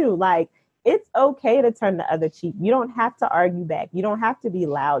from you, like, it's okay to turn the other cheek. You don't have to argue back. You don't have to be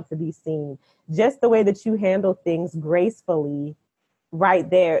loud to be seen. Just the way that you handle things gracefully right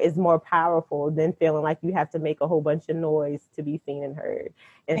there is more powerful than feeling like you have to make a whole bunch of noise to be seen and heard.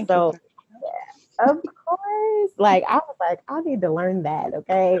 And Thank you. so, yeah, of course, like I was like, I need to learn that.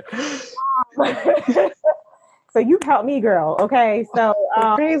 Okay. So you helped me, girl. Okay. So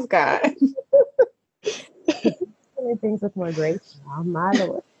praise God. doing things with more grace now, my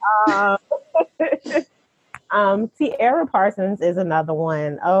Lord. Tierra Parsons is another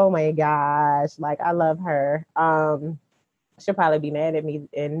one. Oh my gosh. Like I love her. She'll probably be mad at me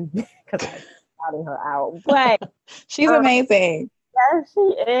and because I'm shouting her out. But She's um amazing. yeah, she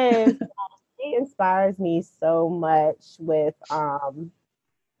is. She inspires me so much with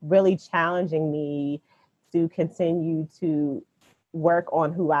really challenging me to continue to work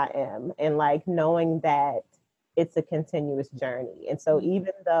on who I am and like knowing that it's a continuous journey. And so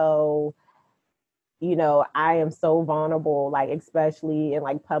even though I am so vulnerable, like especially in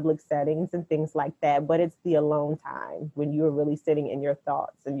like public settings and things like that. But it's the alone time when you're really sitting in your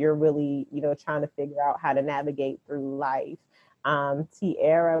thoughts and you're really, trying to figure out how to navigate through life.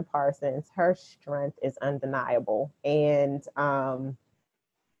 Tierra Parsons, her strength is undeniable. And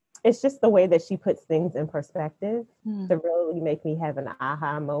it's just the way that she puts things in perspective to really make me have an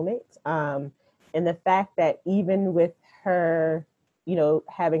aha moment. And the fact that even with her,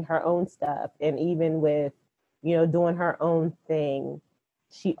 having her own stuff and even with, doing her own thing,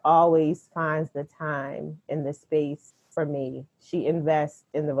 she always finds the time and the space for me. She invests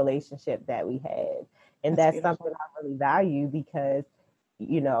in the relationship that we had. And that's something I really value because,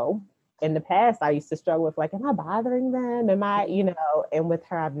 in the past, I used to struggle with like, am I bothering them? Am I, and with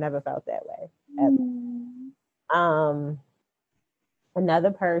her, I've never felt that way.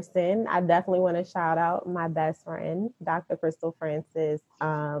 Another person, I definitely want to shout out my best friend, Dr. Crystal Francis.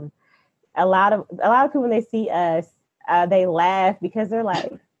 A lot of people when they see us, they laugh because they're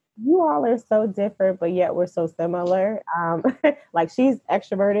like, you all are so different, but yet we're so similar. Like she's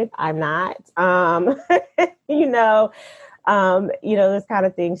extroverted, I'm not. This kind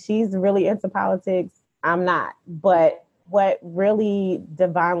of thing. She's really into politics. I'm not. But what really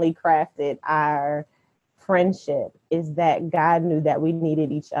divinely crafted our friendship is that God knew that we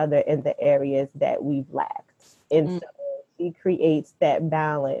needed each other in the areas that we've lacked. And so he creates that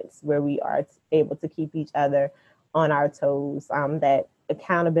balance where we are able to keep each other on our toes. That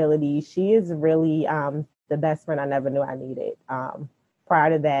accountability. She is really the best friend I never knew I needed.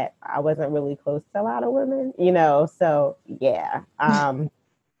 Prior to that, I wasn't really close to a lot of women, so yeah.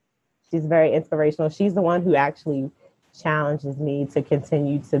 She's very inspirational. She's the one who actually challenges me to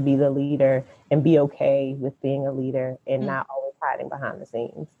continue to be the leader and be okay with being a leader and not always hiding behind the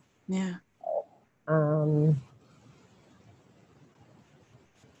scenes. Yeah.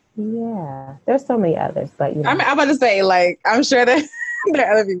 Yeah, there's so many others, but I'm about to say, like, I'm sure that there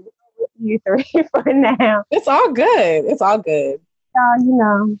are other people. You three for now. It's all good. It's all good. I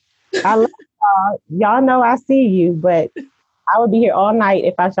love y'all. Y'all know I see you, but I would be here all night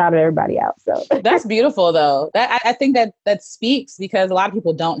if I shouted everybody out. So That's beautiful, though. I think that speaks because a lot of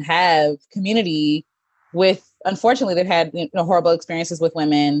people don't have community with. Unfortunately, they've had horrible experiences with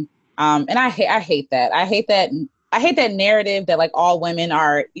women, and I hate that. I hate that narrative that like all women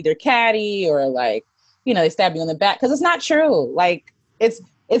are either catty or like they stab you in the back because it's not true. Like it's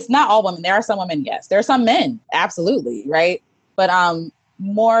not all women. There are some women, yes. There are some men, absolutely, right. But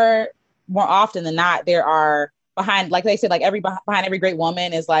more often than not, there are behind, like they said, like behind every great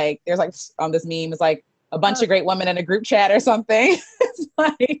woman is like there's like this meme is like a bunch of great women in a group chat or something. It's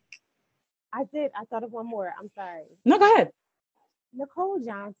like I thought of one more. I'm sorry. No, go ahead. Nicole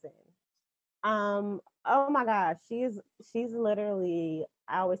Johnson. Oh my gosh, she's literally,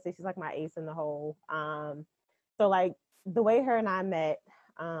 I always say she's like my ace in the hole. So like the way her and I met,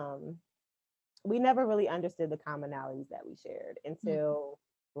 we never really understood the commonalities that we shared until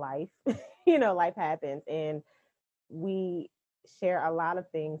life, life happens, and we share a lot of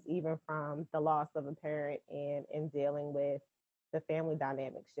things, even from the loss of a parent and dealing with the family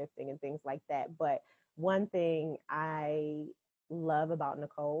dynamic shifting and things like that. But one thing I love about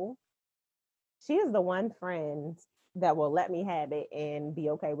Nicole, she is the one friend that will let me have it and be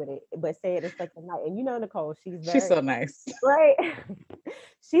okay with it, but say it in such a night. And Nicole, She's so nice. Right.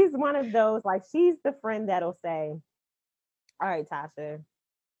 She's one of those, like, she's the friend that'll say, all right, Tasha,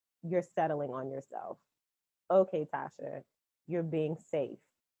 you're settling on yourself. Okay, Tasha, you're being safe.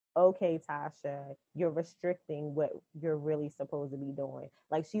 Okay, Tasha, you're restricting what you're really supposed to be doing.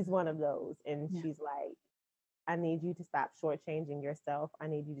 Like, she's one of those. And she's like, I need you to stop shortchanging yourself. I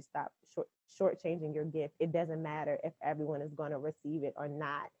need you to stop shortchanging your gift. It doesn't matter if everyone is going to receive it or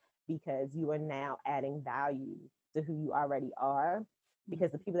not, because you are now adding value to who you already are,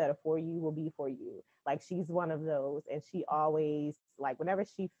 because the people that are for you will be for you. Like, she's one of those. And she always, like, whenever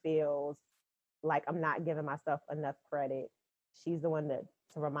she feels like I'm not giving myself enough credit, she's the one to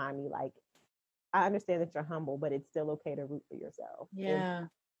remind me, like, I understand that you're humble, but it's still okay to root for yourself. Yeah.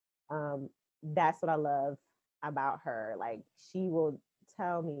 And that's what I love about her. Like, she will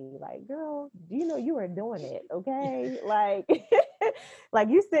tell me, like, girl, do you know you are doing it? Okay. Like, like,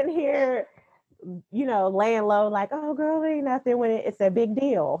 you sitting here laying low, like, oh, girl, it ain't nothing when it's a big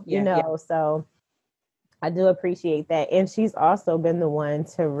deal, Yeah, yeah. So I do appreciate that. And she's also been the one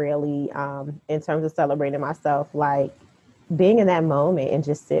to really, in terms of celebrating myself, like being in that moment and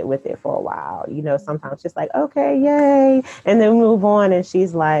just sit with it for a while. Sometimes just like, okay, yay. And then move on. And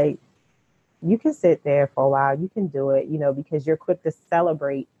she's like, you can sit there for a while. You can do it, because you're quick to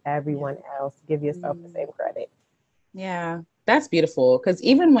celebrate everyone else. Give yourself the same credit. Yeah, that's beautiful. Because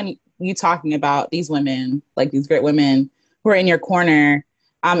even when you talking about these women, like these great women who are in your corner,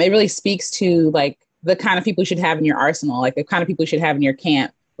 it really speaks to like the kind of people you should have in your arsenal, like the kind of people you should have in your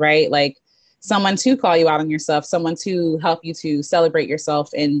camp, right? Like someone to call you out on yourself, someone to help you to celebrate yourself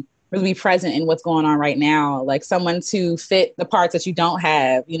and really be present in what's going on right now, like someone to fit the parts that you don't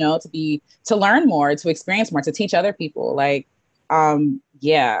have, to learn more, to experience more, to teach other people. Like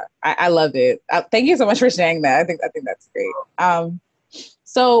yeah, I love it. Thank you so much for sharing that. I think that's great.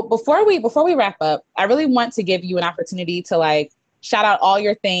 So before we wrap up, I really want to give you an opportunity to like shout out all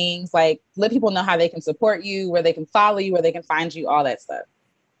your things, like let people know how they can support you, where they can follow you, where they can find you, all that stuff.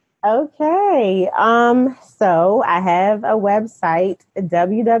 Okay. So I have a website,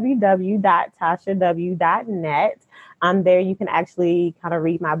 www.tashaw.net. There you can actually kind of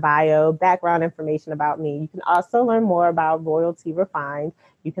read my bio, background information about me. You can also learn more about Royalty Refined.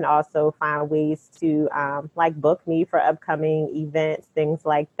 You can also find ways to like book me for upcoming events, things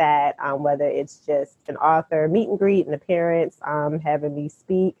like that. Whether it's just an author meet and greet, an appearance, having me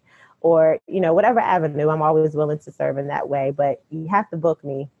speak, or whatever avenue. I'm always willing to serve in that way, but you have to book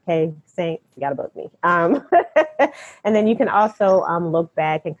me. Okay, Saint, you got to book me. And then you can also look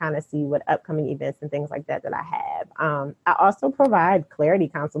back and kind of see what upcoming events and things like that I have. I also provide clarity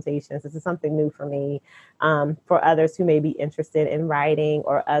consultations. This is something new for me, for others who may be interested in writing,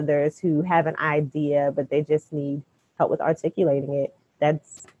 or others who have an idea but they just need help with articulating it.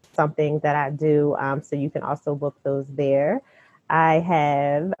 That's something that I do. So you can also book those there. I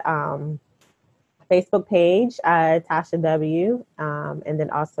have Facebook page, Tasha W, and then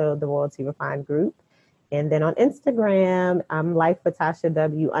also the Royalty Refined group. And then on Instagram, Life with Tasha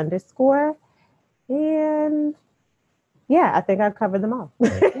W _. And yeah, I think I've covered them all.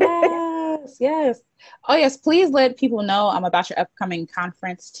 Yes, yes. Oh yes, please let people know about your upcoming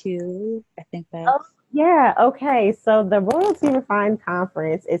conference too. I think Oh, that's yeah. Okay. So the Royalty Refined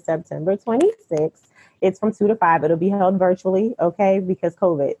Conference is September 26th. It's from 2 to 5. It'll be held virtually, okay, because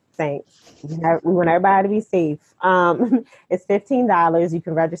COVID, thanks. We want everybody to be safe. It's $15. You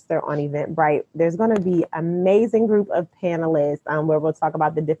can register on Eventbrite. There's going to be an amazing group of panelists where we'll talk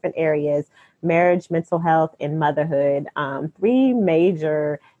about the different areas: marriage, mental health, and motherhood. Three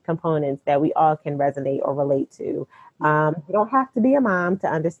major components that we all can resonate or relate to. You don't have to be a mom to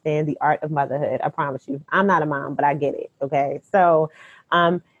understand the art of motherhood. I promise you. I'm not a mom, but I get it. Okay. So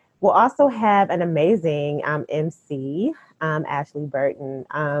we'll also have an amazing MC, Ashley Burton.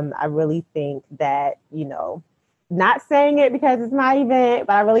 I really think that, not saying it because it's my event,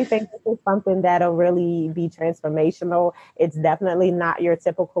 but I really think this is something that'll really be transformational. It's definitely not your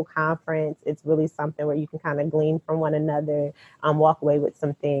typical conference. It's really something where you can kind of glean from one another, walk away with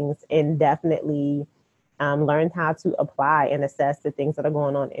some things, and definitely learn how to apply and assess the things that are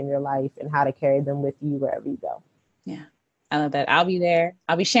going on in your life and how to carry them with you wherever you go. yeah. I love that. I'll be there.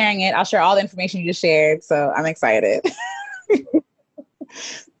 I'll be sharing it. I'll share all the information you just shared. So I'm excited.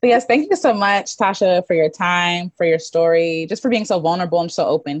 But yes, thank you so much, Tasha, for your time, for your story, just for being so vulnerable and so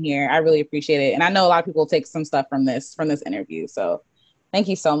open here. I really appreciate it. And I know a lot of people take some stuff from this interview. So thank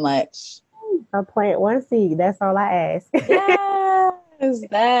you so much. I plant one seed. That's all I ask. Yes,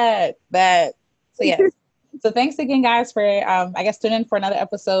 that. So yes. So thanks again, guys, for I guess tuning in for another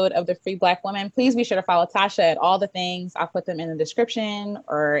episode of the Free Black Woman. Please be sure to follow Tasha at all the things. I'll put them in the description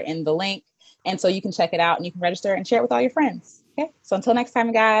or in the link. And so you can check it out and you can register and share it with all your friends. Okay. So until next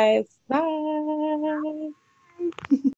time, guys. Bye.